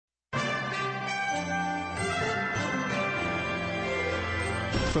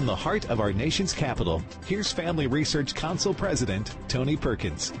From the heart of our nation's capital, here's Family Research Council President Tony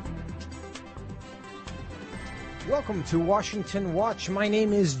Perkins. Welcome to Washington Watch. My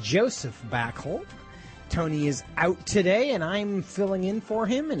name is Joseph Backholt. Tony is out today, and I'm filling in for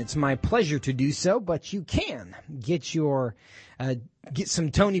him, and it's my pleasure to do so. But you can get some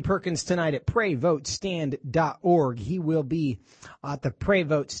Tony Perkins tonight at PrayVoteStand.org. He will be at the Pray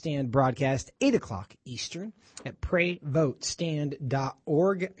Vote Stand broadcast 8 o'clock Eastern at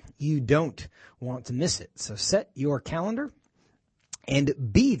PrayVoteStand.org. You don't want to miss it, so set your calendar and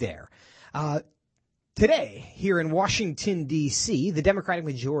be there. Today, here in Washington, D.C., the Democratic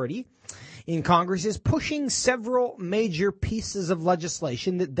majority in Congress is pushing several major pieces of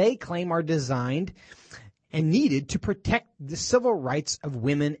legislation that they claim are designed and needed to protect the civil rights of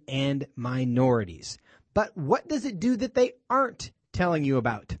women and minorities. But what does it do that they aren't telling you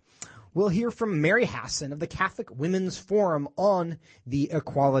about? We'll hear from Mary Hassan of the Catholic Women's Forum on the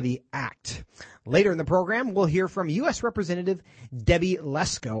Equality Act. Later in the program, we'll hear from U.S. Representative Debbie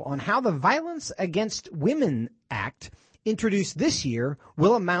Lesko on how the Violence Against Women Act introduced this year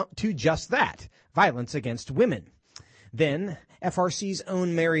will amount to just that, violence against women. Then, FRC's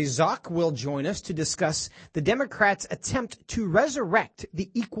own Mary Zock will join us to discuss the Democrats' attempt to resurrect the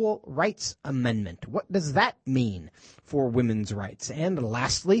Equal Rights Amendment. What does that mean for women's rights? And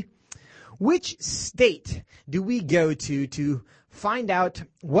lastly, which state do we go to find out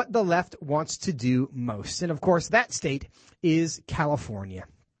what the left wants to do most? And of course, that state is California.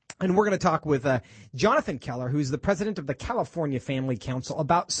 And we're going to talk with Jonathan Keller, who's the president of the California Family Council,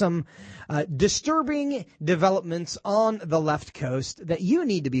 about some disturbing developments on the left coast that you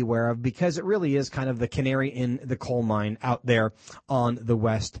need to be aware of, because it really is kind of the canary in the coal mine out there on the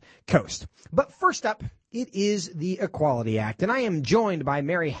West Coast. But first up, it is the Equality Act, and I am joined by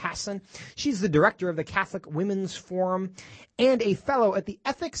Mary Hassan. She's the director of the Catholic Women's Forum and a fellow at the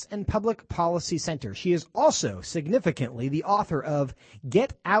Ethics and Public Policy Center. She is also significantly the author of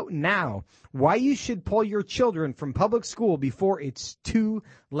Get Out Now, Why You Should Pull Your Children from Public School Before It's Too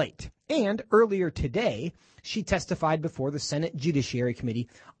Late. And earlier today, she testified before the Senate Judiciary Committee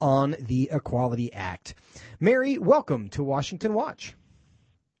on the Equality Act. Mary, welcome to Washington Watch.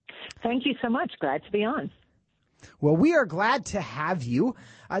 Thank you so much. Glad to be on. Well, we are glad to have you.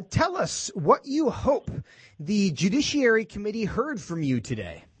 Tell us what you hope the Judiciary Committee heard from you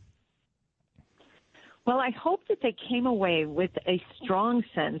today. Well, I hope that they came away with a strong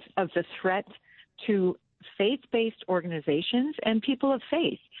sense of the threat to faith-based organizations and people of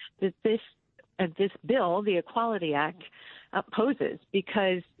faith that this bill, the Equality Act, poses,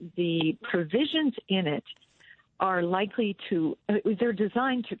 because the provisions in it are likely to, they're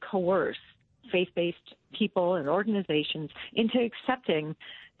designed to coerce faith-based people and organizations into accepting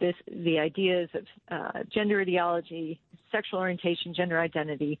the ideas of gender ideology, sexual orientation, gender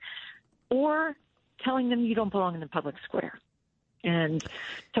identity, or telling them you don't belong in the public square. And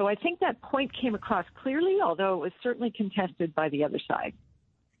so I think that point came across clearly, although it was certainly contested by the other side.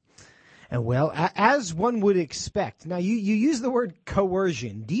 And well, as one would expect. Now, you use the word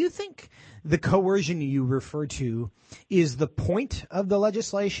coercion. Do you think the coercion you refer to is the point of the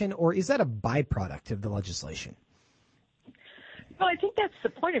legislation, or is that a byproduct of the legislation? Well, I think that's the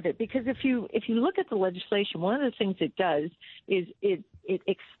point of it, because if you look at the legislation, one of the things it does is it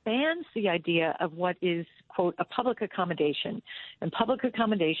expands the idea of what is, quote, a public accommodation. And public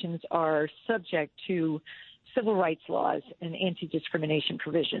accommodations are subject to civil rights laws and anti-discrimination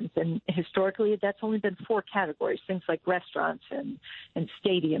provisions. And historically, that's only been 4 categories, things like restaurants and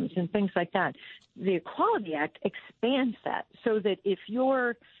stadiums and things like that. The Equality Act expands that so that if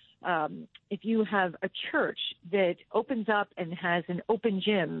you have a church that opens up and has an open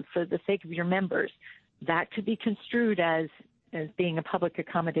gym for the sake of your members, that could be construed as being a public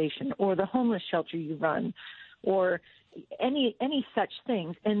accommodation, or the homeless shelter you run, or any such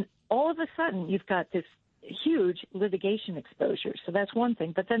things. And all of a sudden, you've got this huge litigation exposure. So that's one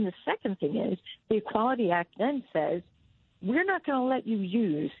thing. But then the second thing is the Equality Act then says, we're not going to let you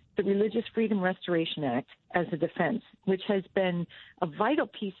use the Religious Freedom Restoration Act as a defense, which has been a vital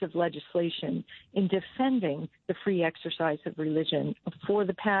piece of legislation in defending the free exercise of religion for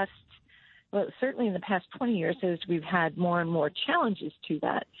the past, well, certainly in the past 20 years, as we've had more and more challenges to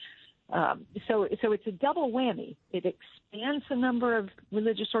that. So it's a double whammy. It expands the number of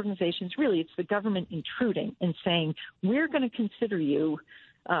religious organizations. Really, it's the government intruding and saying, we're going to consider you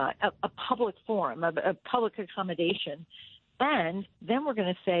a public forum, a public accommodation. And then we're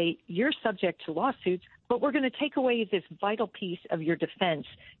going to say you're subject to lawsuits, but we're going to take away this vital piece of your defense,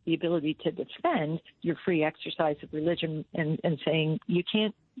 the ability to defend your free exercise of religion, and saying you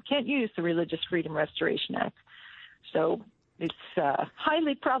can't use the Religious Freedom Restoration Act. So It's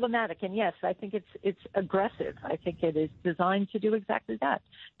highly problematic, and yes, I think it's aggressive. I think it is designed to do exactly that,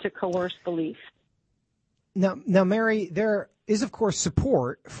 to coerce belief. Now, Mary, there is, of course,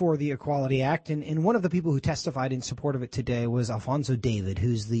 support for the Equality Act, and one of the people who testified in support of it today was Alfonso David,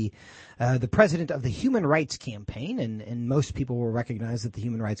 who's the president of the Human Rights Campaign, and most people will recognize that the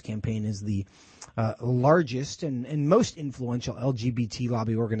Human Rights Campaign is the largest and most influential LGBT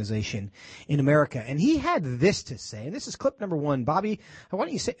lobby organization in America. And he had this to say, and this is clip number one. Bobby, why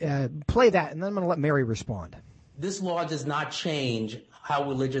don't you play that, and then I'm going to let Mary respond. This law does not change how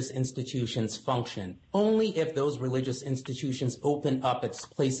religious institutions function, only if those religious institutions open up its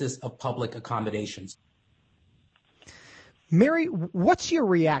places of public accommodations. Mary, what's your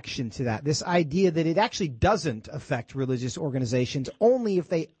reaction to that, this idea that it actually doesn't affect religious organizations only if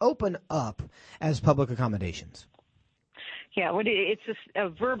they open up as public accommodations? Yeah, it's a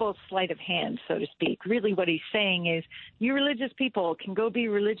verbal sleight of hand, so to speak. Really what he's saying is you religious people can go be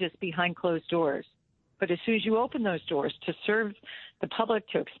religious behind closed doors. But as soon as you open those doors to serve the public,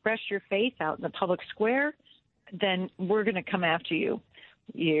 to express your faith out in the public square, then we're going to come after you.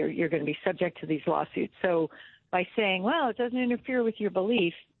 You're going to be subject to these lawsuits. So by saying, well, it doesn't interfere with your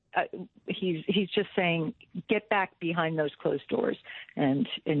belief, he's just saying get back behind those closed doors, and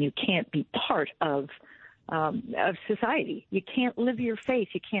you can't be part of society. You can't live your faith.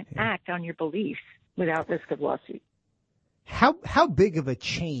 You can't act on your beliefs without risk of lawsuit. How big of a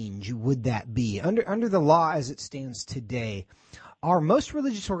change would that be? Under the law as it stands today, are most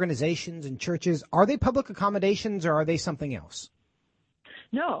religious organizations and churches, are they public accommodations or are they something else?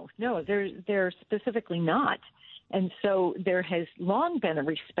 No, they're specifically not. And so there has long been a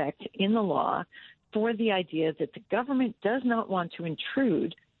respect in the law for the idea that the government does not want to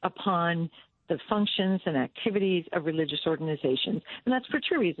intrude upon the functions and activities of religious organizations. And that's for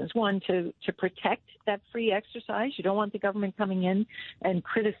two reasons. One, to protect that free exercise. You don't want the government coming in and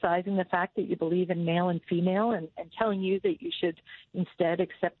criticizing the fact that you believe in male and female and telling you that you should instead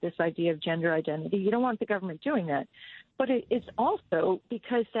accept this idea of gender identity. You don't want the government doing that. But it's also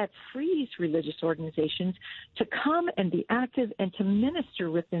because that frees religious organizations to come and be active and to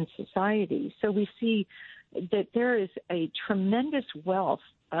minister within society. So we see that there is a tremendous wealth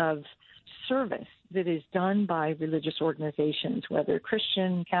of service that is done by religious organizations, whether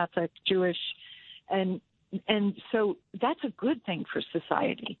Christian, Catholic, Jewish, and so that's a good thing for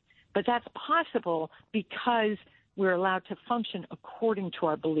society. But that's possible because we're allowed to function according to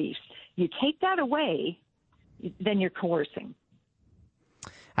our beliefs. You take that away, then you're coercing.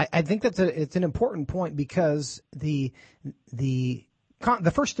 I think it's an important point because the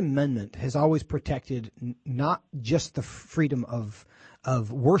First Amendment has always protected not just the freedom of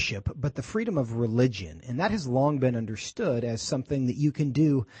worship, but the freedom of religion. And that has long been understood as something that you can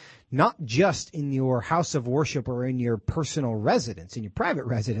do not just in your house of worship or in your personal residence, in your private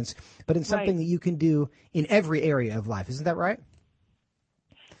residence, but in something that you can do in every area of life. Isn't that right?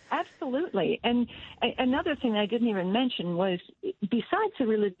 Absolutely. And another thing I didn't even mention was, besides the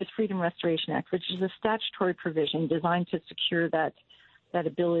Religious Freedom Restoration Act, which is a statutory provision designed to secure that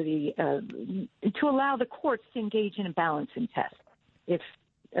ability to allow the courts to engage in a balancing test. If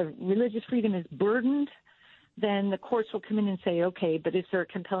religious freedom is burdened, then the courts will come in and say, okay, but is there a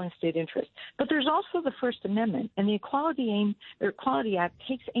compelling state interest? But there's also the First Amendment, and the Equality Act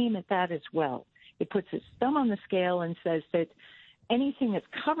takes aim at that as well. It puts its thumb on the scale and says that anything that's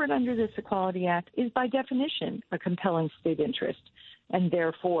covered under this Equality Act is by definition a compelling state interest, and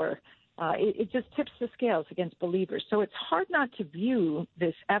therefore it just tips the scales against believers. So it's hard not to view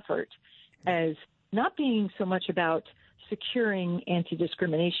this effort as not being so much about securing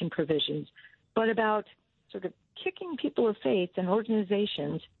anti-discrimination provisions, but about sort of kicking people of faith and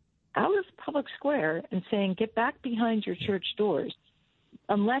organizations out of the public square and saying, get back behind your church doors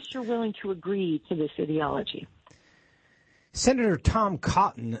unless you're willing to agree to this ideology. Senator Tom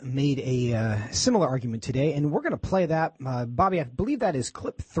Cotton made a similar argument today, and we're going to play that. Bobby, I believe that is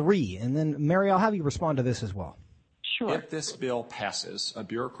clip 3. And then, Mary, I'll have you respond to this as well. Sure. If this bill passes, a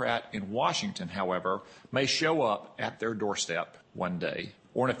bureaucrat in Washington, however, may show up at their doorstep one day,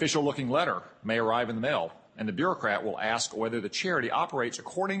 or an official-looking letter may arrive in the mail, and the bureaucrat will ask whether the charity operates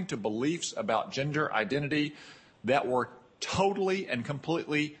according to beliefs about gender identity that were totally and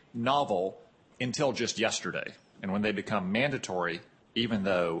completely novel until just yesterday, and when they become mandatory, even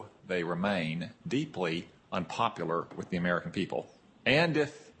though they remain deeply unpopular with the American people. And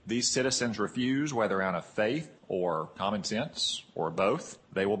if these citizens refuse, whether out of faith or common sense or both,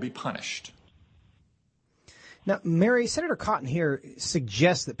 they will be punished. Now, Mary, Senator Cotton here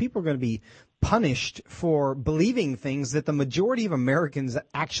suggests that people are going to be punished for believing things that the majority of Americans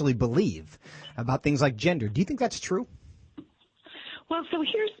actually believe about things like gender. Do you think that's true? Well, so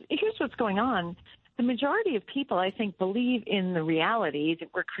here's what's going on. The majority of people, I think, believe in the reality that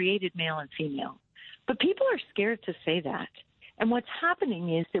we're created male and female. But people are scared to say that. And what's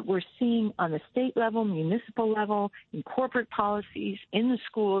happening is that we're seeing on the state level, municipal level, in corporate policies, in the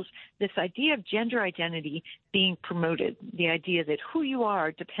schools, this idea of gender identity being promoted, the idea that who you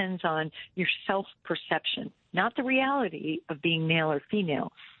are depends on your self-perception, not the reality of being male or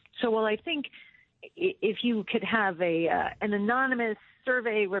female. So while I think if you could have an anonymous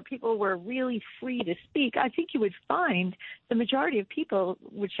survey where people were really free to speak, I think you would find the majority of people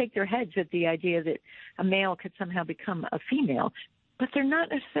would shake their heads at the idea that a male could somehow become a female. But they're not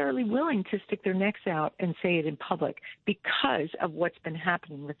necessarily willing to stick their necks out and say it in public because of what's been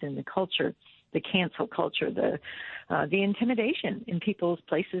happening within the culture, the cancel culture, the intimidation in people's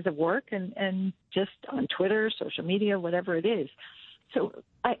places of work and just on Twitter, social media, whatever it is. So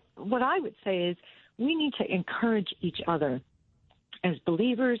what I would say is we need to encourage each other as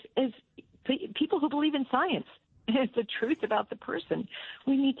believers, as people who believe in science, as the truth about the person.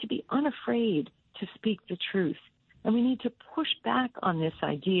 We need to be unafraid to speak the truth. And we need to push back on this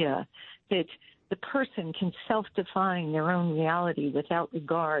idea that the person can self-define their own reality without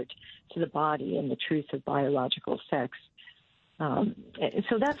regard to the body and the truth of biological sex.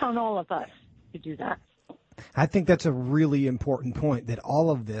 So that's on all of us to do that. I think that's a really important point, that all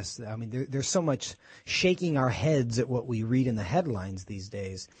of this, I mean, there's so much shaking our heads at what we read in the headlines these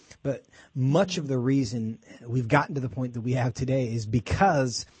days, but much of the reason we've gotten to the point that we have today is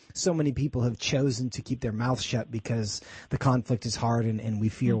because so many people have chosen to keep their mouths shut because the conflict is hard and we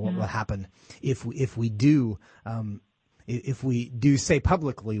fear what will happen if we do say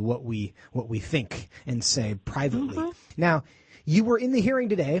publicly what we think and say privately. Now, you were in the hearing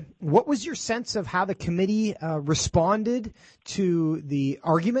today. What was your sense of how the committee responded to the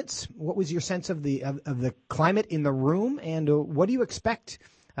arguments? What was your sense of the climate in the room, and what do you expect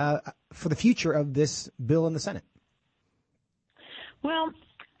for the future of this bill in the Senate? Well,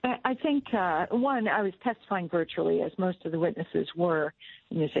 I think, one, I was testifying virtually, as most of the witnesses were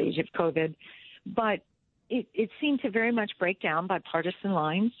in this age of COVID, but it seemed to very much break down by partisan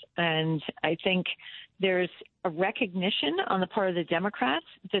lines, and I think there's a recognition on the part of the Democrats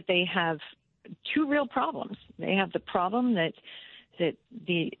that they have two real problems. They have the problem that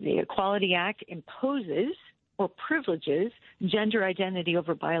the Equality Act imposes or privileges gender identity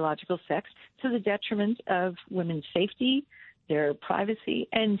over biological sex to the detriment of women's safety, their privacy,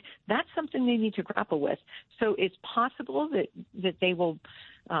 and that's something they need to grapple with. So it's possible that they will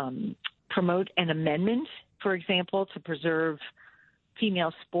promote an amendment, for example, to preserve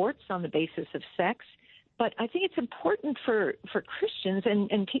female sports on the basis of sex. But I think it's important for Christians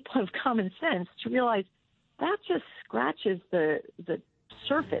and people of common sense to realize that just scratches the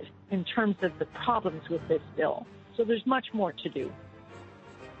surface in terms of the problems with this bill. So there's much more to do.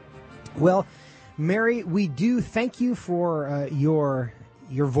 Well, Mary, we do thank you for your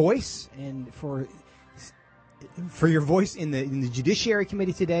voice and for your voice in the Judiciary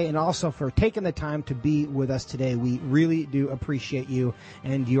Committee today, and also for taking the time to be with us today. We really do appreciate you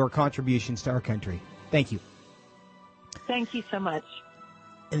and your contributions to our country. Thank you. Thank you so much.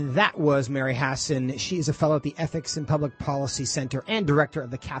 And that was Mary Hasson. She is a fellow at the Ethics and Public Policy Center and director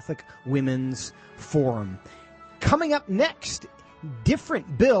of the Catholic Women's Forum. Coming up next,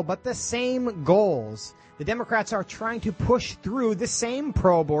 different bill, but the same goals. The Democrats are trying to push through the same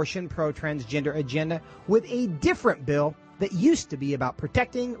pro-abortion, pro-transgender agenda with a different bill that used to be about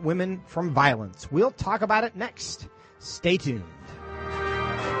protecting women from violence. We'll talk about it next. Stay tuned.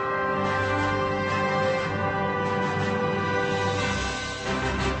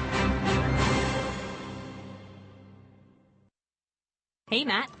 Hey,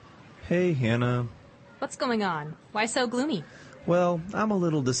 Matt. Hey, Hannah. What's going on? Why so gloomy? Well, I'm a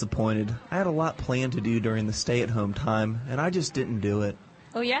little disappointed. I had a lot planned to do during the stay-at-home time, and I just didn't do it.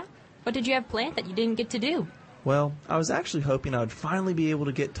 Oh, yeah? What did you have planned that you didn't get to do? Well, I was actually hoping I would finally be able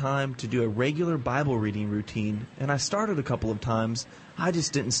to get time to do a regular Bible reading routine, and I started a couple of times. I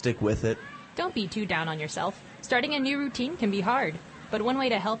just didn't stick with it. Don't be too down on yourself. Starting a new routine can be hard, but one way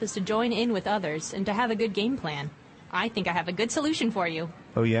to help is to join in with others and to have a good game plan. I think I have a good solution for you.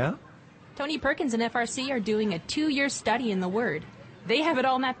 Oh, yeah? Tony Perkins and FRC are doing a 2-year study in the Word. They have it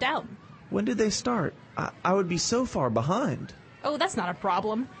all mapped out. When did they start? I would be so far behind. Oh, that's not a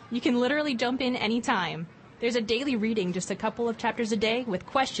problem. You can literally jump in any time. There's a daily reading, just a couple of chapters a day, with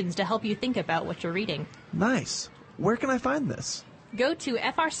questions to help you think about what you're reading. Nice. Where can I find this? Go to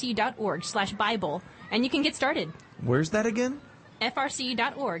frc.org/Bible, and you can get started. Where's that again?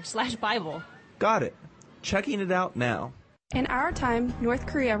 frc.org/Bible. Got it. Checking it out now. In our time, North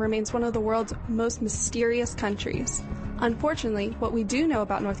Korea remains one of the world's most mysterious countries. Unfortunately, what we do know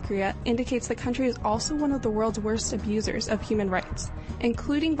about North Korea indicates the country is also one of the world's worst abusers of human rights,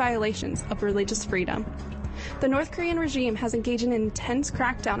 including violations of religious freedom. The North Korean regime has engaged in an intense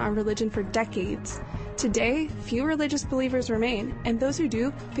crackdown on religion for decades. Today, few religious believers remain, and those who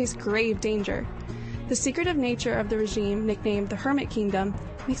do face grave danger. The secretive nature of the regime, nicknamed the Hermit Kingdom,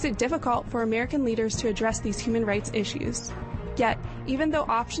 makes it difficult for American leaders to address these human rights issues. Yet, even though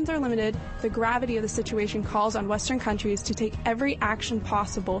options are limited, the gravity of the situation calls on Western countries to take every action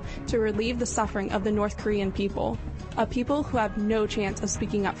possible to relieve the suffering of the North Korean people, a people who have no chance of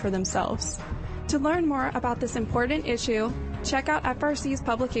speaking up for themselves. To learn more about this important issue, check out FRC's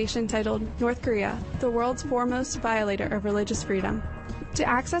publication titled North Korea, the World's Foremost Violator of Religious Freedom. To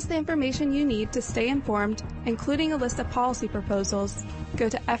access the information you need to stay informed, including a list of policy proposals, go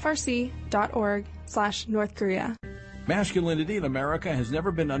to frc.org/North Korea. Masculinity in America has never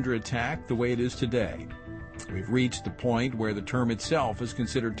been under attack the way it is today. We've reached the point where the term itself is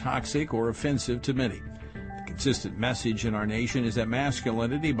considered toxic or offensive to many. The consistent message in our nation is that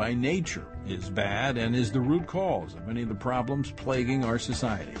masculinity by nature is bad and is the root cause of many of the problems plaguing our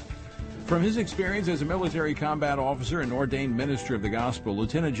society. From his experience as a military combat officer and ordained minister of the gospel,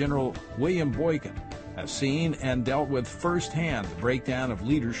 Lieutenant General William Boykin has seen and dealt with firsthand the breakdown of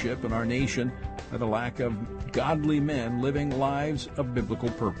leadership in our nation by the lack of godly men living lives of biblical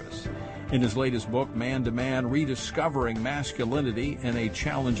purpose. In his latest book, Man to Man, Rediscovering Masculinity in a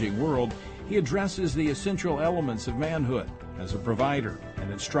Challenging World, he addresses the essential elements of manhood as a provider,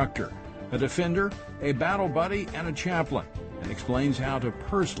 an instructor, a defender, a battle buddy, and a chaplain, and explains how to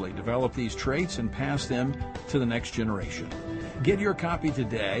personally develop these traits and pass them to the next generation. Get your copy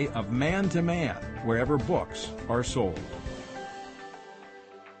today of Man to Man, wherever books are sold.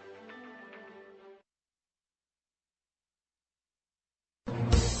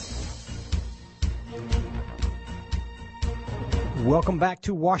 Welcome back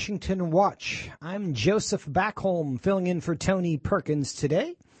to Washington Watch. I'm Joseph Backholm, filling in for Tony Perkins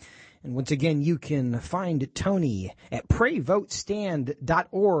today. And once again, you can find Tony at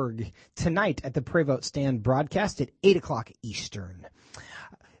PrayVoteStand.org tonight at the Pray Vote Stand broadcast at 8 o'clock Eastern.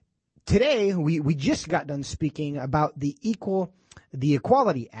 Today, we just got done speaking about the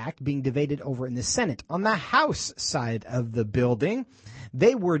Equality Act being debated over in the Senate. On the House side of the building,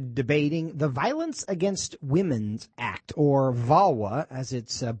 they were debating the Violence Against Women's Act, or VAWA, as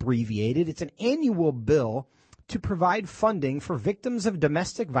it's abbreviated. It's an annual bill to provide funding for victims of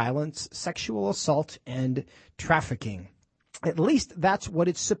domestic violence, sexual assault, and trafficking. At least that's what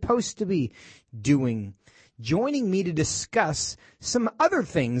it's supposed to be doing. Joining me to discuss some other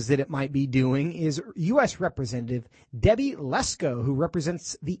things that it might be doing is U.S. Representative Debbie Lesko, who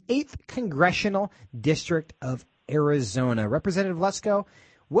represents the 8th Congressional District of Arizona. Representative Lesko,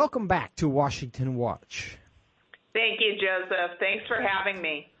 welcome back to Washington Watch. Thank you, Joseph. Thanks for having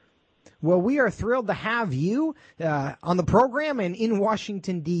me. Well, we are thrilled to have you on the program and in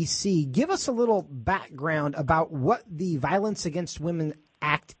Washington, D.C. Give us a little background about what the Violence Against Women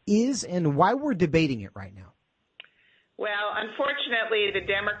Act is and why we're debating it right now. Well, unfortunately, the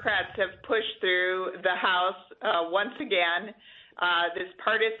Democrats have pushed through the House once again this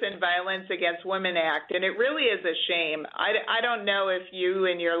Partisan Violence Against Women Act, and it really is a shame. I don't know if you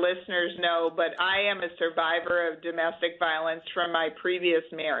and your listeners know, but I am a survivor of domestic violence from my previous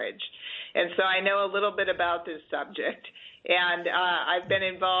marriage, and so I know a little bit about this subject. And I've been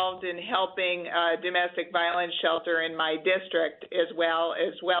involved in helping domestic violence shelter in my district as well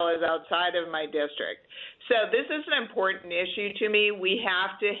as outside of my district. So this is an important issue to me. We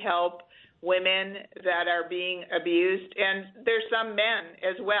have to help women that are being abused, and there's some men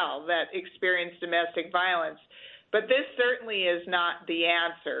as well that experience domestic violence. But this certainly is not the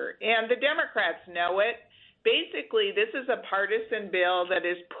answer, and the Democrats know it. Basically, this is a partisan bill that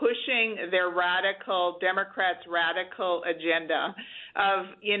is pushing their Democrats' radical agenda of,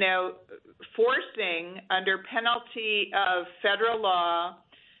 forcing under penalty of federal law,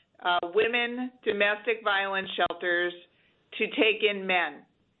 women domestic violence shelters to take in men.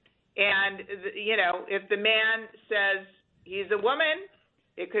 And, if the man says he's a woman,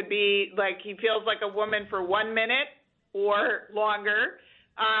 it could be like he feels like a woman for 1 minute or longer.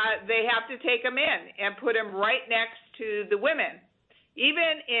 They have to take him in and put him right next to the women,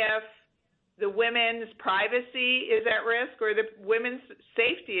 even if the women's privacy is at risk or the women's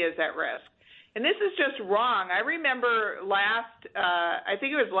safety is at risk. And this is just wrong. I remember I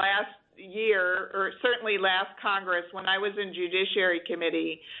think it was last year, or certainly last Congress, when I was in Judiciary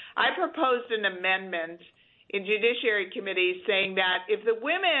Committee, I proposed an amendment in Judiciary Committee saying that if the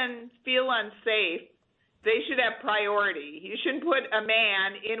women feel unsafe They should have priority. You shouldn't put a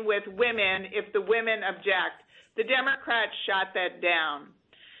man in with women if the women object. The Democrats shot that down.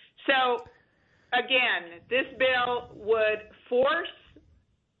 So, again, this bill would force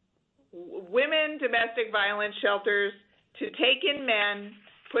women domestic violence shelters to take in men,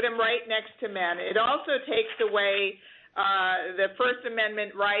 put them right next to men. It also takes away the First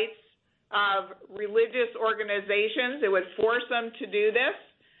Amendment rights of religious organizations. It would force them to do this.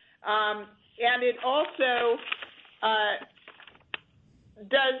 And it also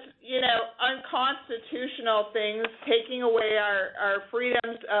does, unconstitutional things, taking away our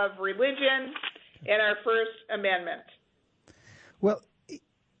freedoms of religion and our First Amendment. Well,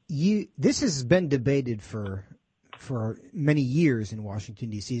 this has been debated for many years in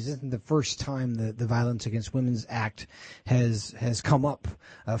Washington, D.C. This isn't the first time the Violence Against Women's Act has come up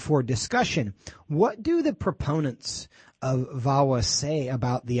for discussion. What do the proponents of VAWA say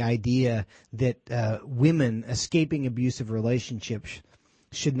about the idea that women escaping abusive relationships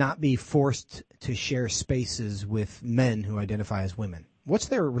should not be forced to share spaces with men who identify as women? What's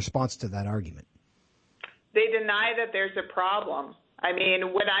their response to that argument? They deny that there's a problem. I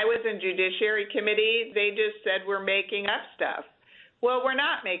mean, when I was in Judiciary Committee, they just said we're making up stuff. Well, we're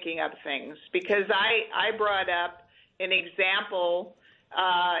not making up things, because I brought up an example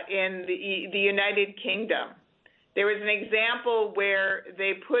in the United Kingdom. There was an example where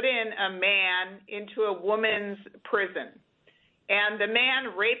they put in a man into a woman's prison, and the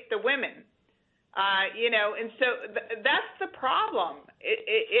man raped the women. And so that's the problem.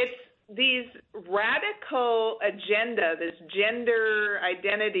 It's these radical agenda, this gender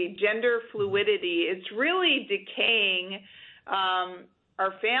identity, gender fluidity, it's really decaying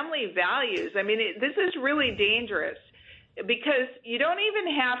our family values. I mean, this is really dangerous, because you don't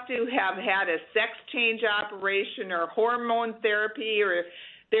even have to have had a sex change operation or hormone therapy, or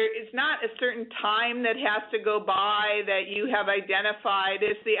it's not a certain time that has to go by that you have identified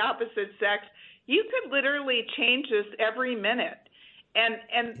as the opposite sex. You could literally change this every minute. And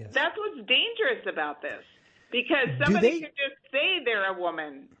yes, that's what's dangerous about this, because somebody could just say they're a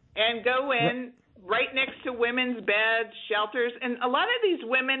woman and go in right next to women's beds, shelters, and a lot of these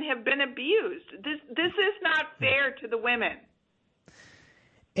women have been abused. This is not fair to the women.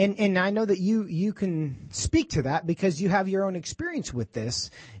 And I know that you can speak to that because you have your own experience with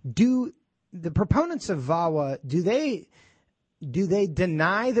this. Do the proponents of VAWA, do they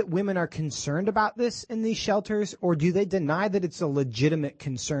deny that women are concerned about this in these shelters, or do they deny that it's a legitimate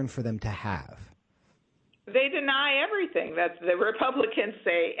concern for them to have? They deny everything that the Republicans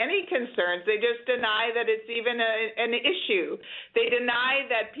say, any concerns. They just deny that it's even an issue. They deny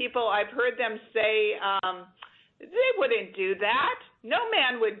that people, I've heard them say, they wouldn't do that. No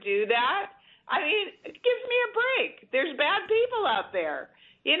man would do that. I mean, it gives me a break. There's bad people out there.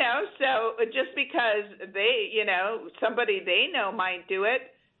 So just because somebody they know might do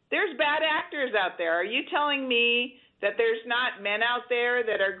it, there's bad actors out there. Are you telling me that there's not men out there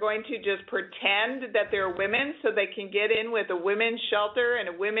that are going to just pretend that they're women so they can get in with a women's shelter and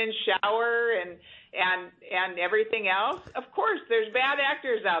a women's shower and everything else? Of course, there's bad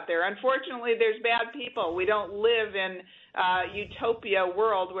actors out there. Unfortunately, there's bad people. We don't live in a utopia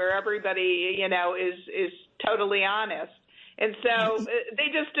world where everybody, is totally honest. And so they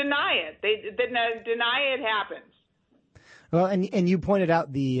just deny it. They deny it happens. Well, and you pointed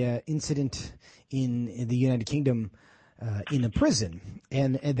out the incident in the United Kingdom in a prison.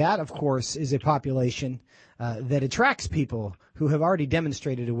 And that, of course, is a population that attracts people who have already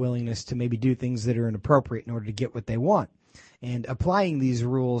demonstrated a willingness to maybe do things that are inappropriate in order to get what they want. And applying these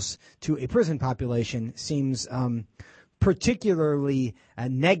rules to a prison population seems particularly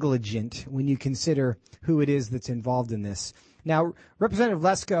negligent when you consider who it is that's involved in this. Now, Representative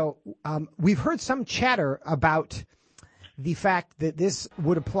Lesko, we've heard some chatter about the fact that this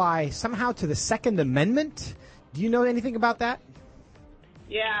would apply somehow to the Second Amendment. Do you know anything about that?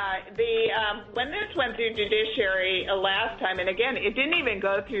 Yeah, when this went through Judiciary last time, and again, it didn't even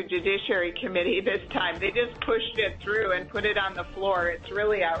go through Judiciary Committee this time. They just pushed it through and put it on the floor. It's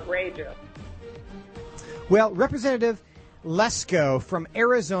really outrageous. Well, Representative Lesko from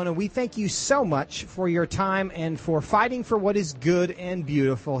Arizona, we thank you so much for your time and for fighting for what is good and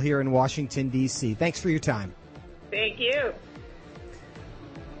beautiful here in Washington, D.C. Thanks for your time. Thank you.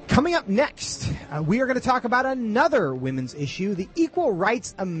 Coming up next, we are going to talk about another women's issue, the Equal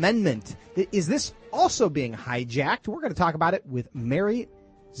Rights Amendment. Is this also being hijacked? We're going to talk about it with Mary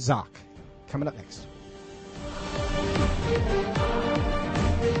Zock. Coming up next.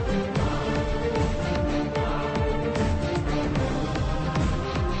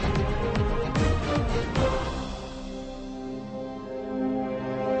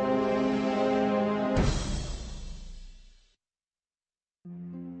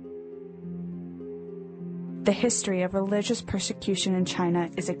 The history of religious persecution in China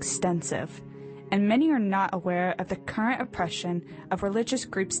is extensive, and many are not aware of the current oppression of religious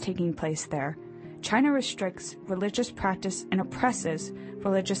groups taking place there. China restricts religious practice and oppresses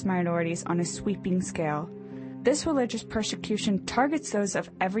religious minorities on a sweeping scale. This religious persecution targets those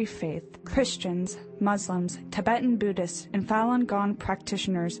of every faith. Christians, Muslims, Tibetan Buddhists, and Falun Gong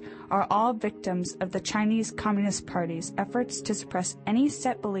practitioners are all victims of the Chinese Communist Party's efforts to suppress any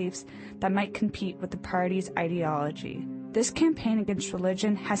set beliefs that might compete with the party's ideology. This campaign against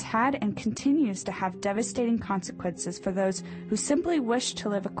religion has had and continues to have devastating consequences for those who simply wish to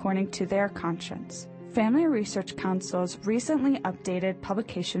live according to their conscience. Family Research Council's recently updated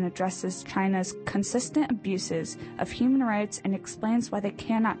publication addresses China's consistent abuses of human rights and explains why they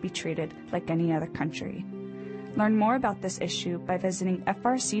cannot be treated like any other country. Learn more about this issue by visiting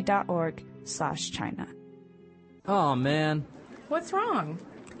frc.org/China. Oh, man. What's wrong?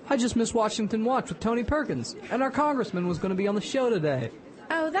 I just missed Washington Watch with Tony Perkins, and our congressman was going to be on the show today.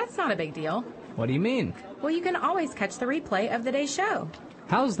 Oh, that's not a big deal. What do you mean? Well, you can always catch the replay of the day's show.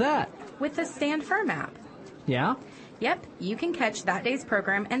 How's that? With the Stand Firm app. Yeah? Yep, you can catch that day's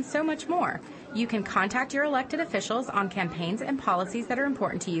program and so much more. You can contact your elected officials on campaigns and policies that are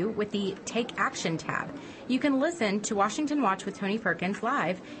important to you with the Take Action tab. You can listen to Washington Watch with Tony Perkins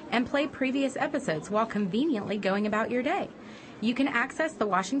live and play previous episodes while conveniently going about your day. You can access the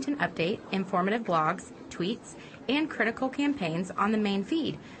Washington Update, informative blogs, tweets, and critical campaigns on the main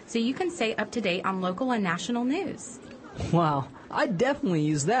feed, so you can stay up to date on local and national news. Wow, I definitely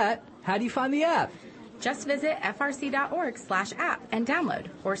use that. How do you find the app? Just visit frc.org/app and download,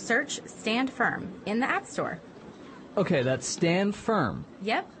 or search Stand Firm in the App Store. Okay, that's Stand Firm.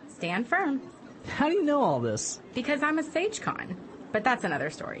 Yep, Stand Firm. How do you know all this? Because I'm a SageCon, but that's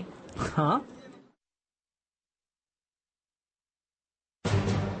another story. Huh?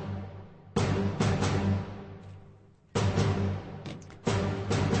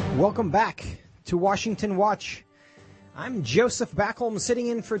 Welcome back to Washington Watch. I'm Joseph Backholm, sitting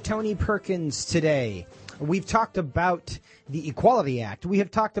in for Tony Perkins today. We've talked about the Equality Act. We have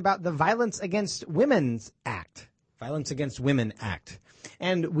talked about the Violence Against Women Act.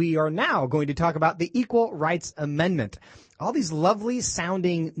 And we are now going to talk about the Equal Rights Amendment. All these lovely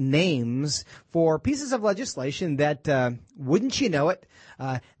sounding names for pieces of legislation that, wouldn't you know it,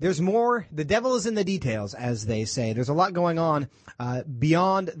 there's more, the devil is in the details, as they say. There's a lot going on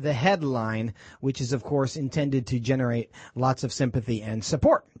beyond the headline, which is, of course, intended to generate lots of sympathy and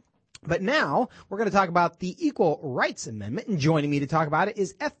support. But now we're going to talk about the Equal Rights Amendment, and joining me to talk about it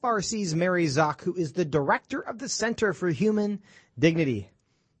is FRC's Mary Zock, who is the director of the Center for Human Dignity.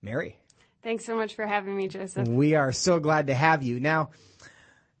 Mary. Thanks so much for having me, Joseph. We are so glad to have you. Now,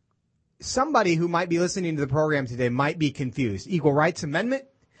 somebody who might be listening to the program today might be confused. Equal Rights Amendment,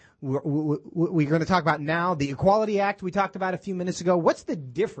 we're going to talk about now. The Equality Act we talked about a few minutes ago. What's the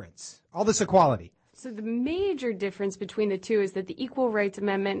difference? All this equality. So the major difference between the two is that the Equal Rights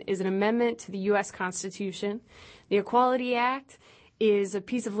Amendment is an amendment to the U.S. Constitution. The Equality Act is a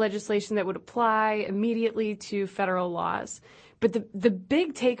piece of legislation that would apply immediately to federal laws. But the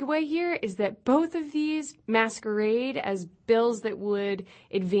big takeaway here is that both of these masquerade as bills that would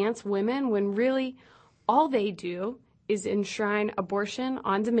advance women when really all they do is enshrine abortion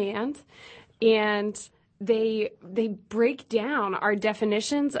on demand, and they break down our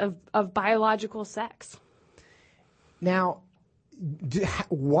definitions of biological sex. Now,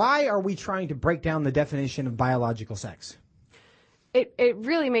 why are we trying to break down the definition of biological sex? It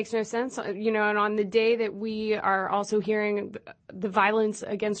really makes no sense, and on the day that we are also hearing the Violence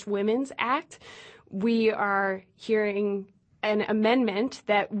Against Women's Act, we are hearing an amendment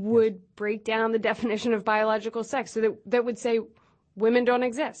that would break down the definition of biological sex, so that would say women don't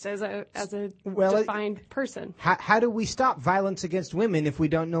exist as a defined person. How do we stop violence against women if we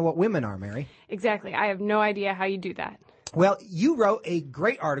don't know what women are, Mary? Exactly. I have no idea how you do that. Well, you wrote a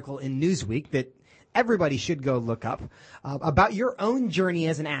great article in Newsweek that everybody should go look up about your own journey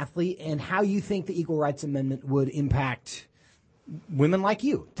as an athlete and how you think the Equal Rights Amendment would impact women like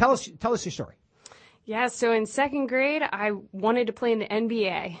you. Tell us your story. Yeah, so in second grade, I wanted to play in the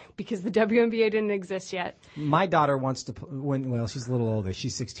NBA because the WNBA didn't exist yet. My daughter wants to, she's a little older.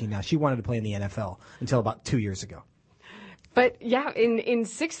 She's 16 now. She wanted to play in the NFL until about 2 years ago. But yeah, in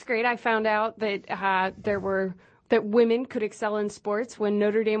sixth grade, I found out that that women could excel in sports when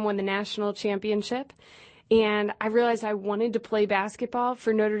Notre Dame won the national championship. And I realized I wanted to play basketball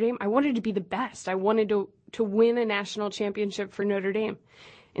for Notre Dame. I wanted to be the best. I wanted to win a national championship for Notre Dame.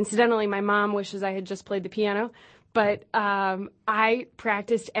 Incidentally, my mom wishes I had just played the piano, but I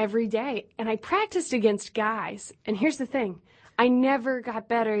practiced every day. And I practiced against guys. And here's the thing. I never got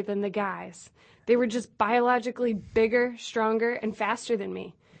better than the guys. They were just biologically bigger, stronger, and faster than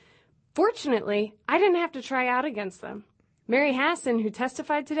me. Fortunately, I didn't have to try out against them. Mary Hassan, who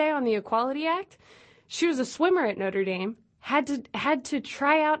testified today on the Equality Act, she was a swimmer at Notre Dame, had to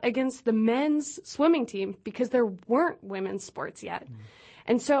try out against the men's swimming team because there weren't women's sports yet.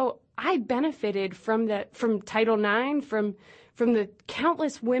 And so I benefited from Title IX, from the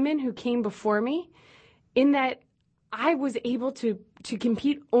countless women who came before me, in that I was able to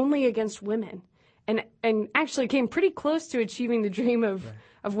compete only against women, and actually came pretty close to achieving the dream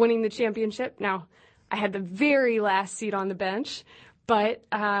of winning the championship. Now, I had the very last seat on the bench, but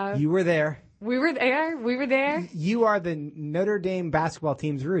you were there. We were there. You are the Notre Dame basketball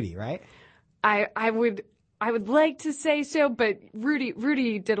team's Rudy, right? I would like to say so, but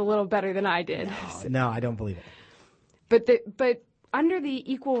Rudy did a little better than I did. No, I don't believe it. But under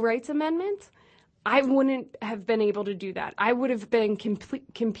the Equal Rights Amendment, I wouldn't have been able to do that. I would have been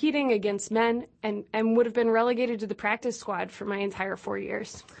competing against men and would have been relegated to the practice squad for my entire 4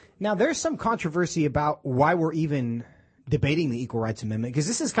 years. Now, there's some controversy about why we're even debating the Equal Rights Amendment, because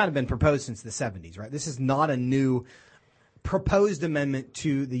this has kind of been proposed since the 70s, right? This is not a new proposed amendment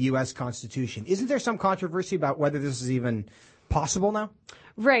to the U.S. Constitution. Isn't there some controversy about whether this is even possible now?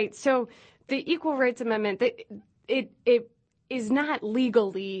 Right. So the Equal Rights Amendment, it is not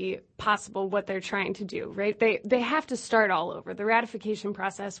legally possible what they're trying to do, right? They have to start all over. The ratification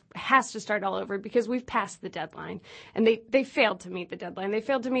process has to start all over because we've passed the deadline, and they failed to meet the deadline. They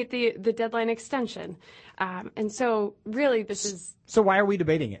failed to meet the deadline extension. And so really this is... So why are we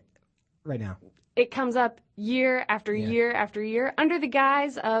debating it right now? It comes up year after year after year under the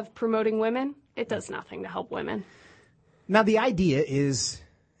guise of promoting women. It does nothing to help women. Now, the idea is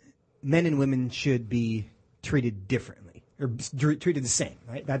men and women should be treated differently, or treated the same,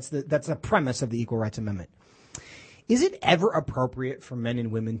 right? That's the premise of the Equal Rights Amendment. Is it ever appropriate for men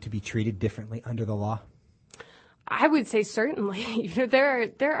and women to be treated differently under the law? I would say certainly.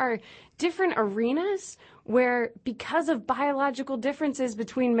 There are different arenas where, because of biological differences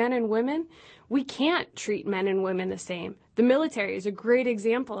between men and women, we can't treat men and women the same. The military is a great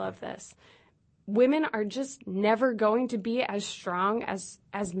example of this. Women are just never going to be as strong as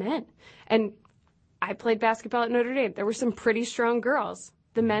men. And I played basketball at Notre Dame. There were some pretty strong girls.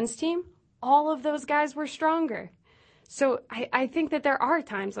 The men's team, all of those guys were stronger. So I think that there are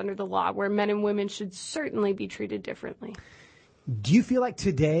times under the law where men and women should certainly be treated differently. Do you feel like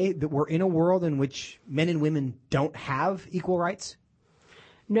today that we're in a world in which men and women don't have equal rights?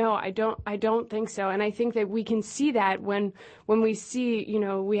 No, I don't think so. And I think that we can see that when we see,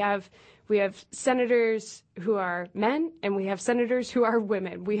 we have senators who are men and we have senators who are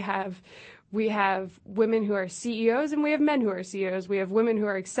women. We have women who are CEOs and we have men who are CEOs. We have women who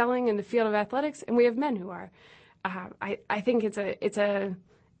are excelling in the field of athletics and we have men who are. I think it's a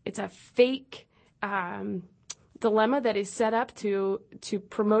fake dilemma that is set up to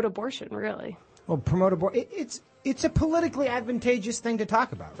promote abortion, really. Well, promote abortion. It's a politically advantageous thing to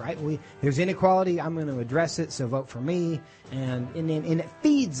talk about, right? There's inequality. I'm going to address it, so vote for me. And it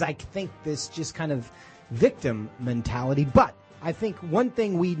feeds, I think, this just kind of victim mentality. But I think one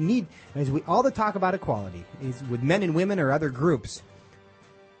thing we need, as we all the talk about equality, is with men and women or other groups,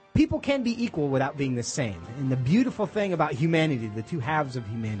 people can be equal without being the same. And the beautiful thing about humanity, the two halves of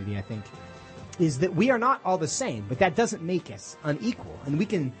humanity, I think, is that we are not all the same, but that doesn't make us unequal. And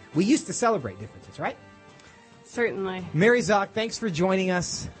we used to celebrate differences, right? Certainly. Mary Zock, thanks for joining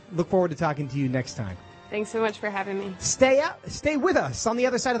us. Look forward to talking to you next time. Thanks so much for having me. Stay with us. On the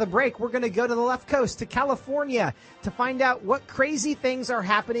other side of the break, we're going to go to the left coast, to California, to find out what crazy things are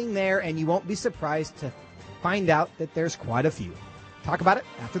happening there, and you won't be surprised to find out that there's quite a few. Talk about it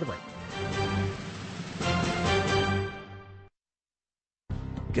after the break.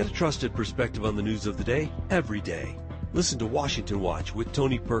 Get a trusted perspective on the news of the day every day. Listen to Washington Watch with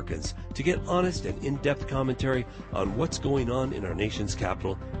Tony Perkins to get honest and in-depth commentary on what's going on in our nation's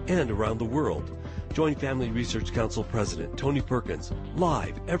capital and around the world. Join Family Research Council President Tony Perkins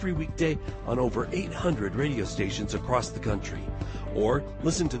live every weekday on over 800 radio stations across the country. Or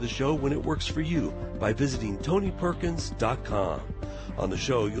listen to the show when it works for you by visiting TonyPerkins.com. On the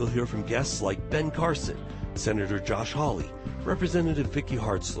show, you'll hear from guests like Ben Carson, Senator Josh Hawley, Representative Vicky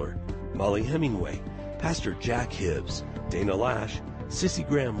Hartzler, Molly Hemingway, Pastor Jack Hibbs, Dana Lash, Sissy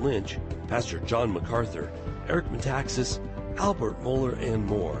Graham Lynch, Pastor John MacArthur, Eric Metaxas, Albert Mohler, and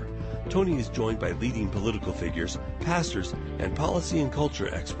more. Tony is joined by leading political figures, pastors, and policy and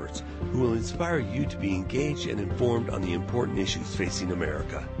culture experts who will inspire you to be engaged and informed on the important issues facing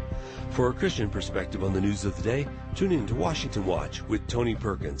America. For a Christian perspective on the news of the day, tune in to Washington Watch with Tony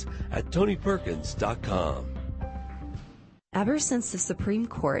Perkins at TonyPerkins.com. Ever since the Supreme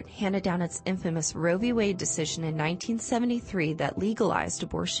Court handed down its infamous Roe v. Wade decision in 1973 that legalized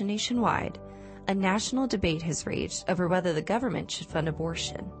abortion nationwide, a national debate has raged over whether the government should fund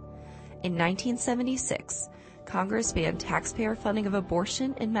abortion. In 1976, Congress banned taxpayer funding of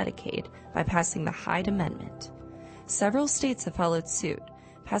abortion and Medicaid by passing the Hyde Amendment. Several states have followed suit,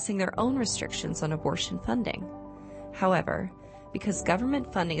 passing their own restrictions on abortion funding. However, because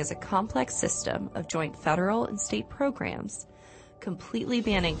government funding is a complex system of joint federal and state programs, completely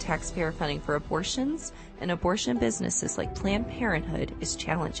banning taxpayer funding for abortions and abortion businesses like Planned Parenthood is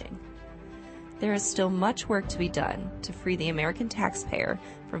challenging. There is still much work to be done to free the American taxpayer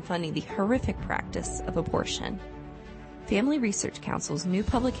from funding the horrific practice of abortion. Family Research Council's new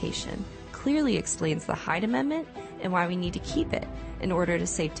publication clearly explains the Hyde Amendment and why we need to keep it in order to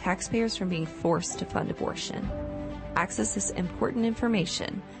save taxpayers from being forced to fund abortion. Access this important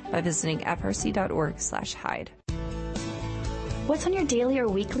information by visiting frc.org/Hyde. What's on your daily or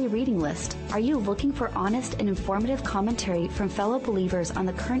weekly reading list? Are you looking for honest and informative commentary from fellow believers on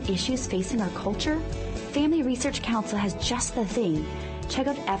the current issues facing our culture? Family Research Council has just the thing. Check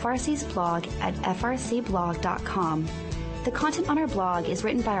out FRC's blog at frcblog.com. The content on our blog is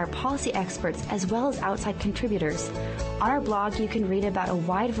written by our policy experts as well as outside contributors. On our blog, you can read about a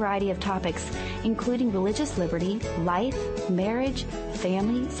wide variety of topics, including religious liberty, life, marriage,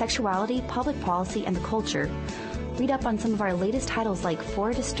 family, sexuality, public policy, and the culture. Read up on some of our latest titles like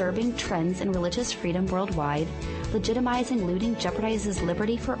 4 Disturbing Trends in Religious Freedom Worldwide, Legitimizing Looting Jeopardizes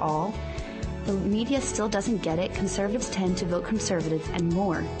Liberty for All, The Media Still Doesn't Get It, Conservatives Tend to Vote Conservative, and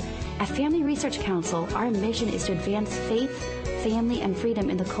more. At Family Research Council, our mission is to advance faith, family, and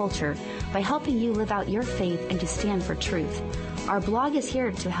freedom in the culture by helping you live out your faith and to stand for truth. Our blog is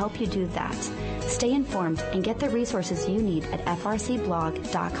here to help you do that. Stay informed and get the resources you need at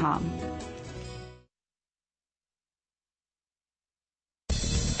frcblog.com.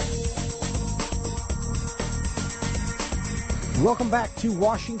 Welcome back to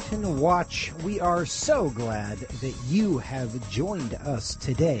Washington Watch. We are so glad that you have joined us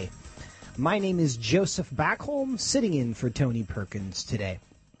today. My name is Joseph Backholm, sitting in for Tony Perkins today.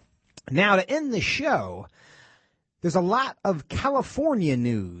 Now, to end the show, there's a lot of California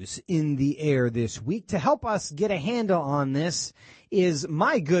news in the air this week. To help us get a handle on this is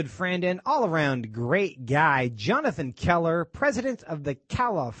my good friend and all-around great guy, Jonathan Keller, president of the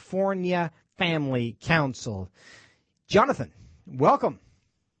California Family Council. Jonathan, welcome.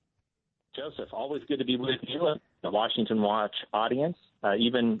 Joseph, always good to be with you and the Washington Watch audience,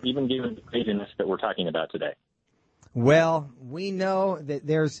 even given the craziness that we're talking about today. Well, we know that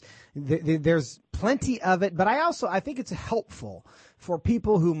there's plenty of it, but I think it's helpful for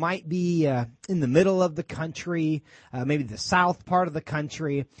people who might be in the middle of the country, maybe the south part of the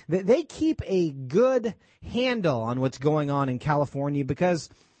country, that they keep a good handle on what's going on in California, because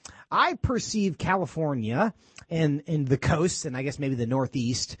I perceive California and the coast, and I guess maybe the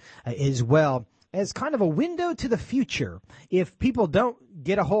Northeast as well, as kind of a window to the future if people don't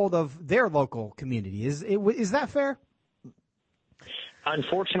get a hold of their local community. Is that fair?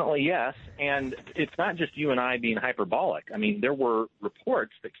 Unfortunately, yes. And it's not just you and I being hyperbolic. I mean, there were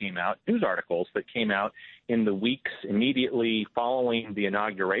reports that came out, news articles that came out in the weeks immediately following the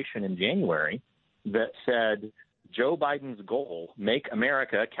inauguration in January that said Joe Biden's goal, make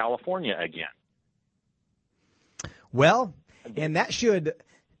America California again. Well, and that should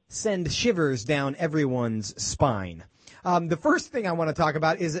send shivers down everyone's spine. The first thing I want to talk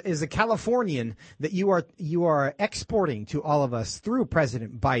about is a Californian that you are exporting to all of us through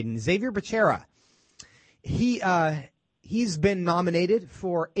President Biden, Xavier Becerra. He's been nominated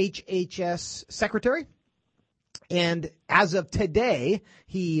for HHS secretary, and as of today,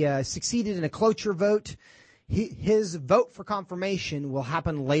 he succeeded in a cloture vote. His vote for confirmation will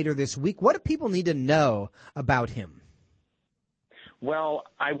happen later this week. What do people need to know about him? Well,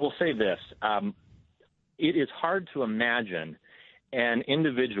 I will say this. It is hard to imagine an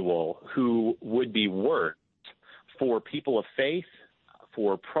individual who would be worse for people of faith,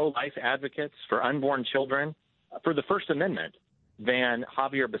 for pro-life advocates, for unborn children, for the First Amendment than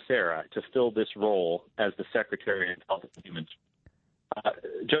Xavier Becerra to fill this role as the Secretary of Health and Human Services.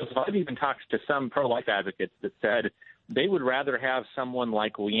 Joseph, I've even talked to some pro-life advocates that said they would rather have someone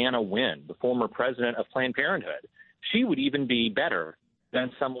like Leanna Wen, the former president of Planned Parenthood. She would even be better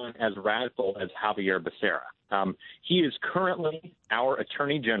than someone as radical as Xavier Becerra. He is currently our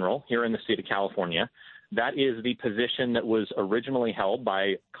Attorney General here in the state of California. That is the position that was originally held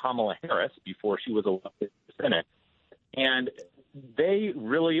by Kamala Harris before she was elected to the Senate. And they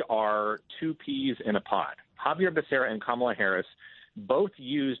really are two peas in a pod. Xavier Becerra and Kamala Harris both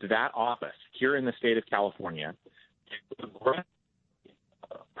used that office here in the state of California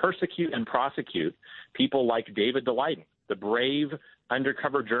persecute and prosecute people like David Daleiden, the brave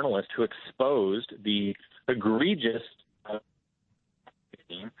undercover journalist who exposed the egregious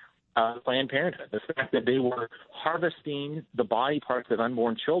Planned Parenthood, the fact that they were harvesting the body parts of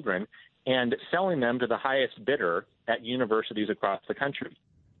unborn children and selling them to the highest bidder at universities across the country.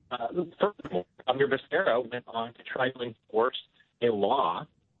 Furthermore, Javier Becerra went on to try to enforce a law,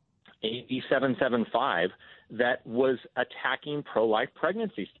 AB 775, that was attacking pro-life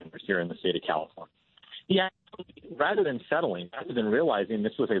pregnancy centers here in the state of California. He actually, rather than realizing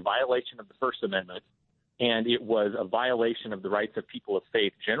this was a violation of the First Amendment and it was a violation of the rights of people of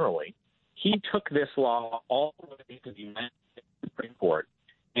faith generally, he took this law all the way to the United States Supreme Court.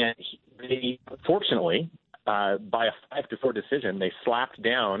 And they, fortunately, by a 5-4 decision, they slapped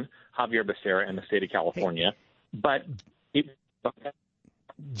down Javier Becerra in the state of California. But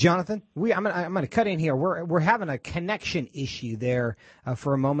Jonathan, I'm going to cut in here. We're having a connection issue there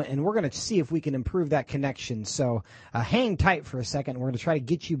for a moment, and we're going to see if we can improve that connection. So hang tight for a second. We're going to try to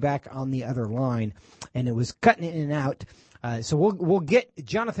get you back on the other line, and it was cutting in and out. So we'll get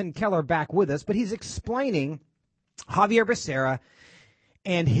Jonathan Keller back with us, but he's explaining Javier Becerra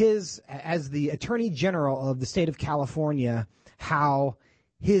and his, as the Attorney General of the state of California, how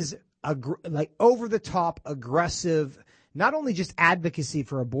his over-the-top aggressive, not only just advocacy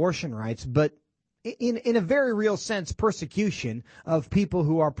for abortion rights, but in a very real sense, persecution of people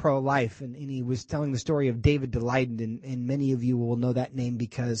who are pro-life. And he was telling the story of David Daleiden, and many of you will know that name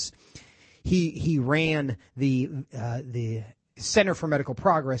because he ran the Center for Medical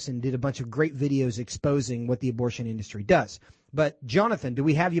Progress and did a bunch of great videos exposing what the abortion industry does. But Jonathan, do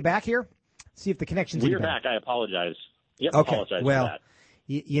we have you back here? See if the connection's We're back. I apologize. Yep, okay. Apologize well, for that.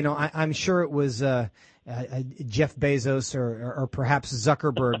 You know, I'm sure it was Jeff Bezos or perhaps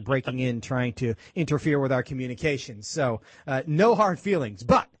Zuckerberg breaking in, trying to interfere with our communications. So no hard feelings.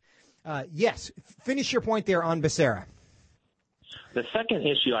 But, yes, finish your point there on Becerra. The second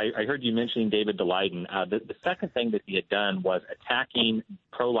issue, I heard you mentioning David Daleiden. The second thing that he had done was attacking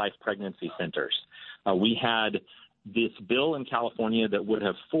pro-life pregnancy centers. We had this bill in California that would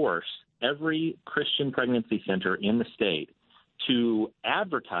have forced every Christian pregnancy center in the state to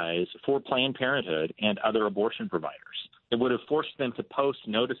advertise for Planned Parenthood and other abortion providers. It would have forced them to post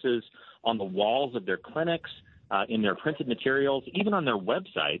notices on the walls of their clinics, in their printed materials, even on their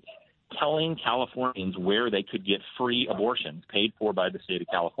websites, telling Californians where they could get free abortions paid for by the state of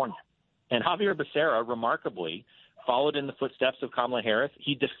California. And Javier Becerra, remarkably, followed in the footsteps of Kamala Harris.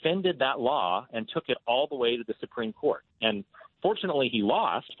 He defended that law and took it all the way to the Supreme Court. And fortunately, he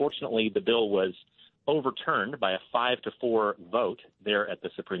lost. Fortunately, the bill was overturned by a 5-4 vote there at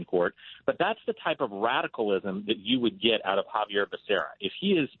the Supreme Court. But that's the type of radicalism that you would get out of Javier Becerra. If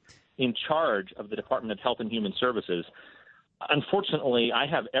he is in charge of the Department of Health and Human Services, unfortunately, I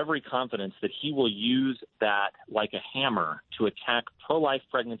have every confidence that he will use that like a hammer to attack pro-life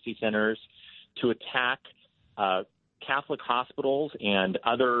pregnancy centers, to attack Catholic hospitals and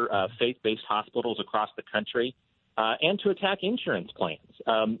other faith-based hospitals across the country, and to attack insurance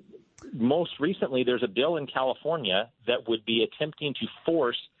plans. Most recently, there's a bill in California that would be attempting to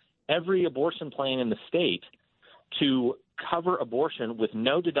force every abortion plan in the state to cover abortion with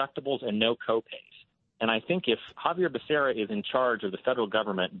no deductibles and no copays. And I think if Javier Becerra is in charge of the federal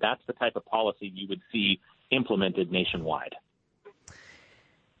government, that's the type of policy you would see implemented nationwide.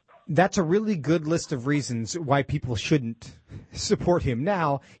 That's a really good list of reasons why people shouldn't support him.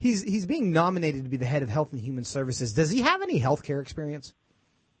 Now, he's being nominated to be the head of Health and Human Services. Does he have any health care experience?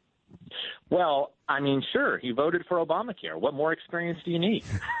 Well, I mean, sure. He voted for Obamacare. What more experience do you need?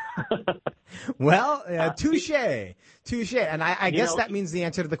 Well, touche. And I guess that means the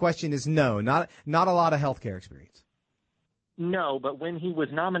answer to the question is no, not a lot of health care experience. No, but when he was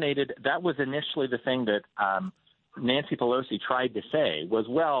nominated, that was initially the thing that Nancy Pelosi tried to say was,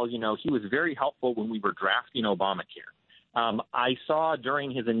 well, you know, he was very helpful when we were drafting Obamacare. I saw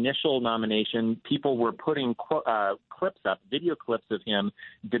during his initial nomination, people were putting clips up, video clips of him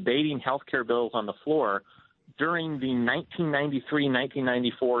debating health care bills on the floor during the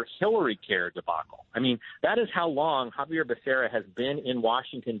 1993-1994 Hillary Care debacle. I mean, that is how long Javier Becerra has been in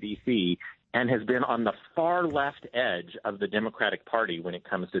Washington, D.C., and has been on the far left edge of the Democratic Party when it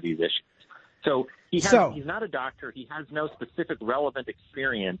comes to these issues. So he's not a doctor. He has no specific relevant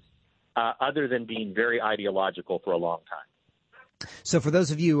experience other than being very ideological for a long time. So for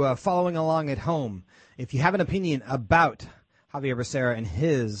those of you following along at home, if you have an opinion about Javier Becerra and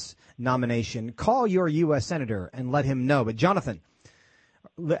his nomination, call your U.S. Senator and let him know. But Jonathan,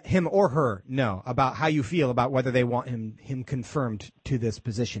 let him or her know about how you feel about whether they want him confirmed to this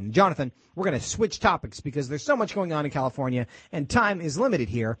position. Jonathan, we're going to switch topics because there's so much going on in California and time is limited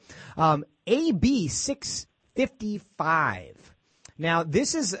here. AB 655. Now,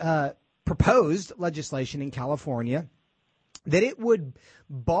 this is proposed legislation in California that it would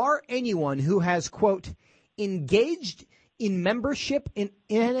bar anyone who has, quote, engaged in membership in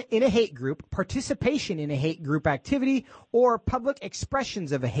a hate group, participation in a hate group activity, or public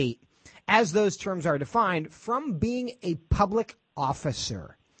expressions of a hate, as those terms are defined, from being a public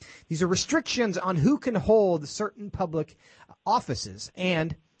officer. These are restrictions on who can hold certain public offices,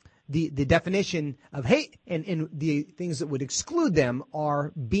 and the definition of hate and the things that would exclude them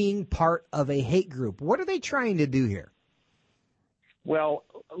are being part of a hate group. What are they trying to do here? Well,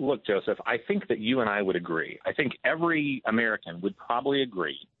 look, Joseph, I think that you and I would agree. I think every American would probably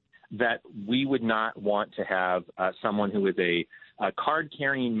agree that we would not want to have someone who is a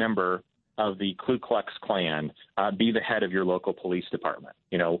card-carrying member of the Ku Klux Klan be the head of your local police department.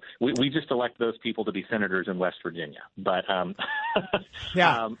 You know, we just elect those people to be senators in West Virginia. But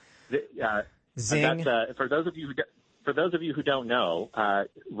yeah, zing. For those of you who don't know,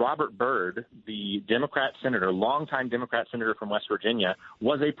 Robert Byrd, the Democrat senator, longtime Democrat senator from West Virginia,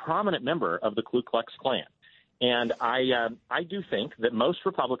 was a prominent member of the Ku Klux Klan. And I do think that most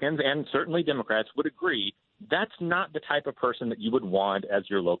Republicans and certainly Democrats would agree that's not the type of person that you would want as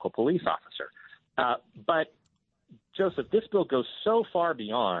your local police officer. But, Joseph, this bill goes so far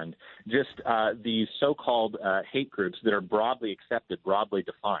beyond just these so-called hate groups that are broadly accepted, broadly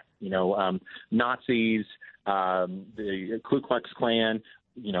defined. You know, Nazis, the Ku Klux Klan,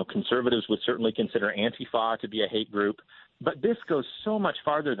 you know, conservatives would certainly consider Antifa to be a hate group. But this goes so much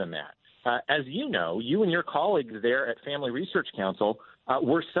farther than that. As you know, you and your colleagues there at Family Research Council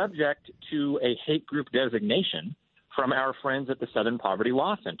were subject to a hate group designation from our friends at the Southern Poverty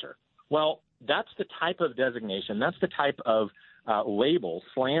Law Center. Well, that's the type of designation, that's the type of label,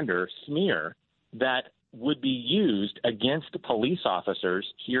 slander, smear that would be used against police officers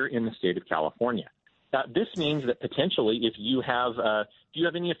here in the state of California. This means that potentially if you have do you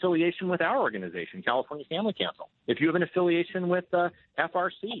have any affiliation with our organization, California Family Council? If you have an affiliation with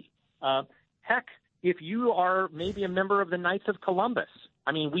FRC, heck, if you are maybe a member of the Knights of Columbus.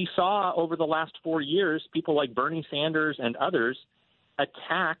 I mean, we saw over the last 4 years people like Bernie Sanders and others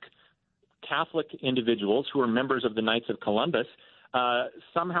attack Catholic individuals who are members of the Knights of Columbus,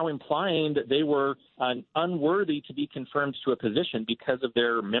 somehow implying that they were unworthy to be confirmed to a position because of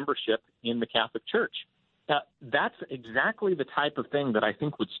their membership in the Catholic Church. That's exactly the type of thing that I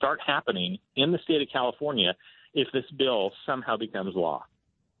think would start happening in the state of California if this bill somehow becomes law.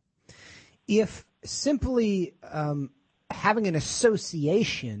 If simply having an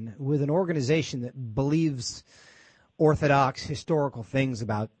association with an organization that believes orthodox historical things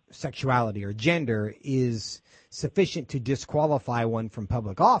about sexuality or gender is sufficient to disqualify one from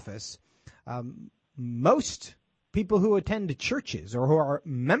public office, most people who attend churches or who are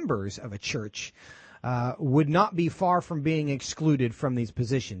members of a church would not be far from being excluded from these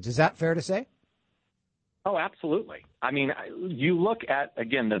positions. Is that fair to say? Oh, absolutely. I mean, you look at,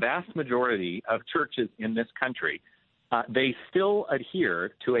 again, the vast majority of churches in this country, they still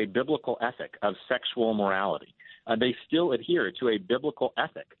adhere to a biblical ethic of sexual morality. They still adhere to a biblical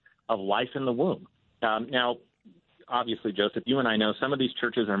ethic of life in the womb. Now, obviously, Joseph, you and I know some of these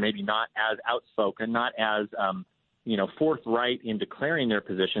churches are maybe not as outspoken, not as, forthright in declaring their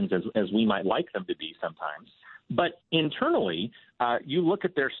positions as we might like them to be sometimes. But internally, you look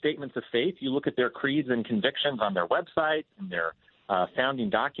at their statements of faith, you look at their creeds and convictions on their website and their founding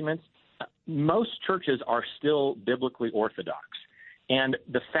documents, most churches are still biblically orthodox. And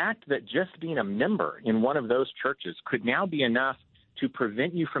the fact that just being a member in one of those churches could now be enough to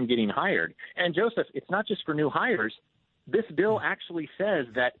prevent you from getting hired. And, Joseph, it's not just for new hires. This bill actually says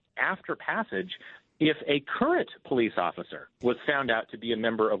that after passage, if a current police officer was found out to be a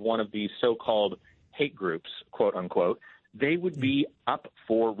member of one of these so-called hate groups, quote unquote, they would be up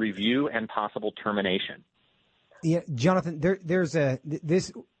for review and possible termination. Yeah, Jonathan,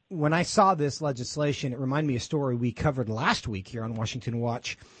 when I saw this legislation, it reminded me of a story we covered last week here on Washington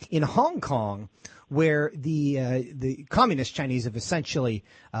Watch in Hong Kong, where the communist Chinese have essentially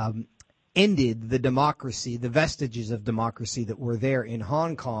ended the democracy, the vestiges of democracy that were there in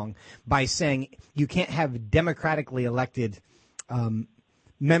Hong Kong, by saying you can't have democratically elected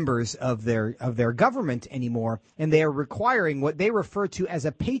members of their government anymore, and they are requiring what they refer to as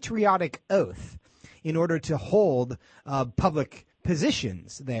a patriotic oath in order to hold public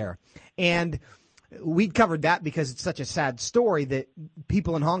positions there. And we'd covered that because it's such a sad story that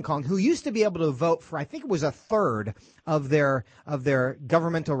people in Hong Kong who used to be able to vote for, I think it was a third of their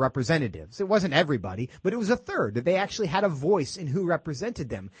governmental representatives. It wasn't everybody, but it was a third that they actually had a voice in who represented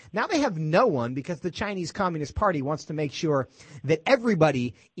them. Now they have no one because the Chinese Communist Party wants to make sure that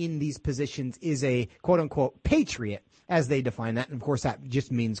everybody in these positions is a quote unquote patriot, as they define that. And of course that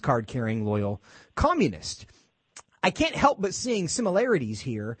just means card-carrying loyal communist. I can't help but seeing similarities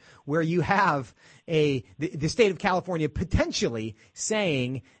here where you have the state of California potentially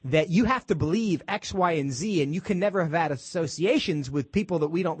saying that you have to believe X, Y, and Z, and you can never have had associations with people that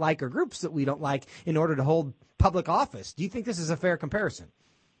we don't like or groups that we don't like in order to hold public office. Do you think this is a fair comparison?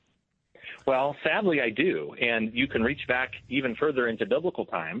 Well, sadly, I do. And you can reach back even further into biblical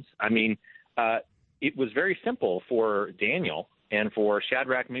times. I mean, it was very simple for Daniel and for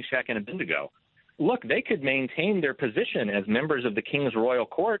Shadrach, Meshach, and Abednego. Look, they could maintain their position as members of the king's royal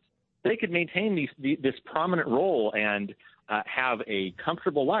court. They could maintain this prominent role and have a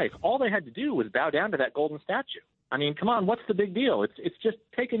comfortable life. All they had to do was bow down to that golden statue. I mean, come on, what's the big deal? It's just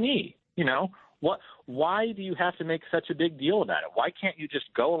take a knee, you know. Why do you have to make such a big deal about it? Why can't you just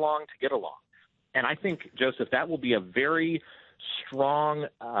go along to get along? And I think, Joseph, that will be a very strong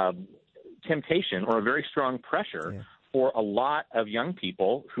temptation or a very strong pressure for a lot of young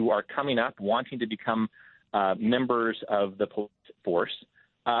people who are coming up wanting to become members of the police force.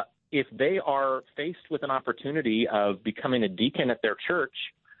 If they are faced with an opportunity of becoming a deacon at their church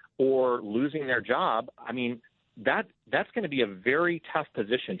or losing their job, I mean, that's going to be a very tough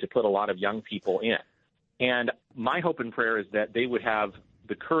position to put a lot of young people in. And my hope and prayer is that they would have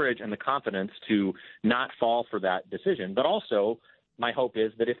the courage and the confidence to not fall for that decision. But also, my hope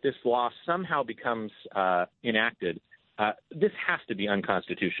is that if this law somehow becomes enacted, this has to be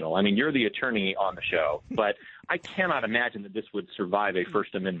unconstitutional. I mean, you're the attorney on the show, but I cannot imagine that this would survive a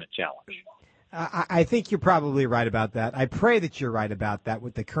First Amendment challenge. I think you're probably right about that. I pray that you're right about that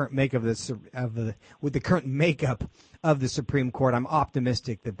with the current makeup of the Supreme Court. I'm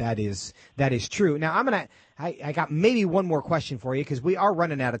optimistic that is true. Now I got maybe one more question for you because we are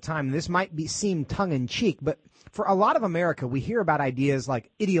running out of time. This might seem tongue in cheek, but for a lot of America, we hear about ideas like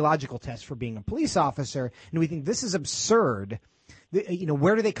ideological tests for being a police officer, and we think this is absurd. You know,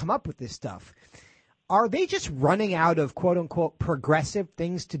 where do they come up with this stuff? Are they just running out of quote-unquote progressive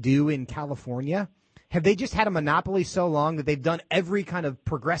things to do in California? Have they just had a monopoly so long that they've done every kind of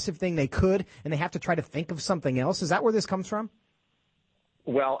progressive thing they could, and they have to try to think of something else? Is that where this comes from?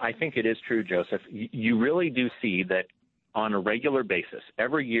 Well, I think it is true, Joseph. You really do see that on a regular basis.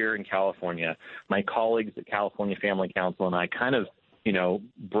 Every year in California, my colleagues at California Family Council and I kind of,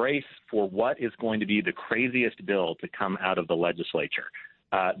 brace for what is going to be the craziest bill to come out of the legislature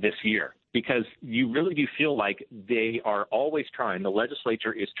this year. Because you really do feel like they are always trying, the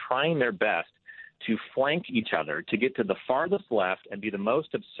legislature is trying their best to flank each other, to get to the farthest left and be the most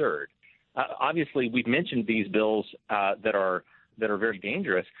absurd. Obviously, we've mentioned these bills that are very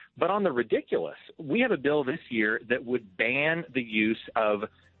dangerous, but on the ridiculous, we have a bill this year that would ban the use of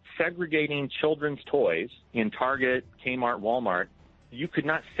segregating children's toys in Target, Kmart, Walmart. You could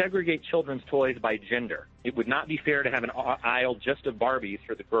not segregate children's toys by gender. It would not be fair to have an aisle just of Barbies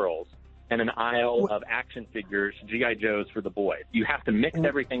for the girls and an aisle of action figures, G.I. Joes for the boys. You have to mix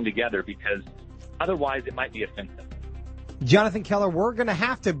everything together because otherwise it might be offensive. Jonathan Keller, we're going to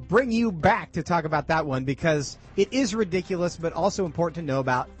have to bring you back to talk about that one because it is ridiculous but also important to know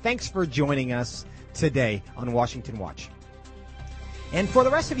about. Thanks for joining us today on Washington Watch. And for the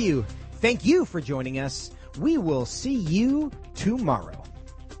rest of you, thank you for joining us. We will see you tomorrow.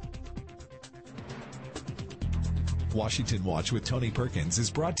 Washington Watch with Tony Perkins is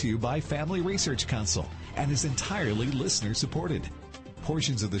brought to you by Family Research Council and is entirely listener-supported.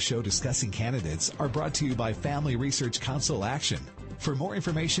 Portions of the show discussing candidates are brought to you by Family Research Council Action. For more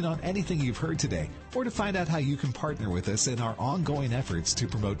information on anything you've heard today, or to find out how you can partner with us in our ongoing efforts to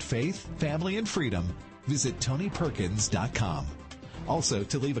promote faith, family, and freedom, visit TonyPerkins.com. Also,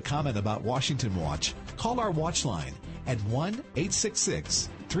 to leave a comment about Washington Watch, call our watch line at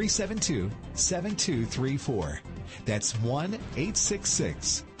 1-866-372-7234. That's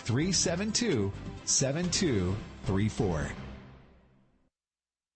 1-866-372-7234.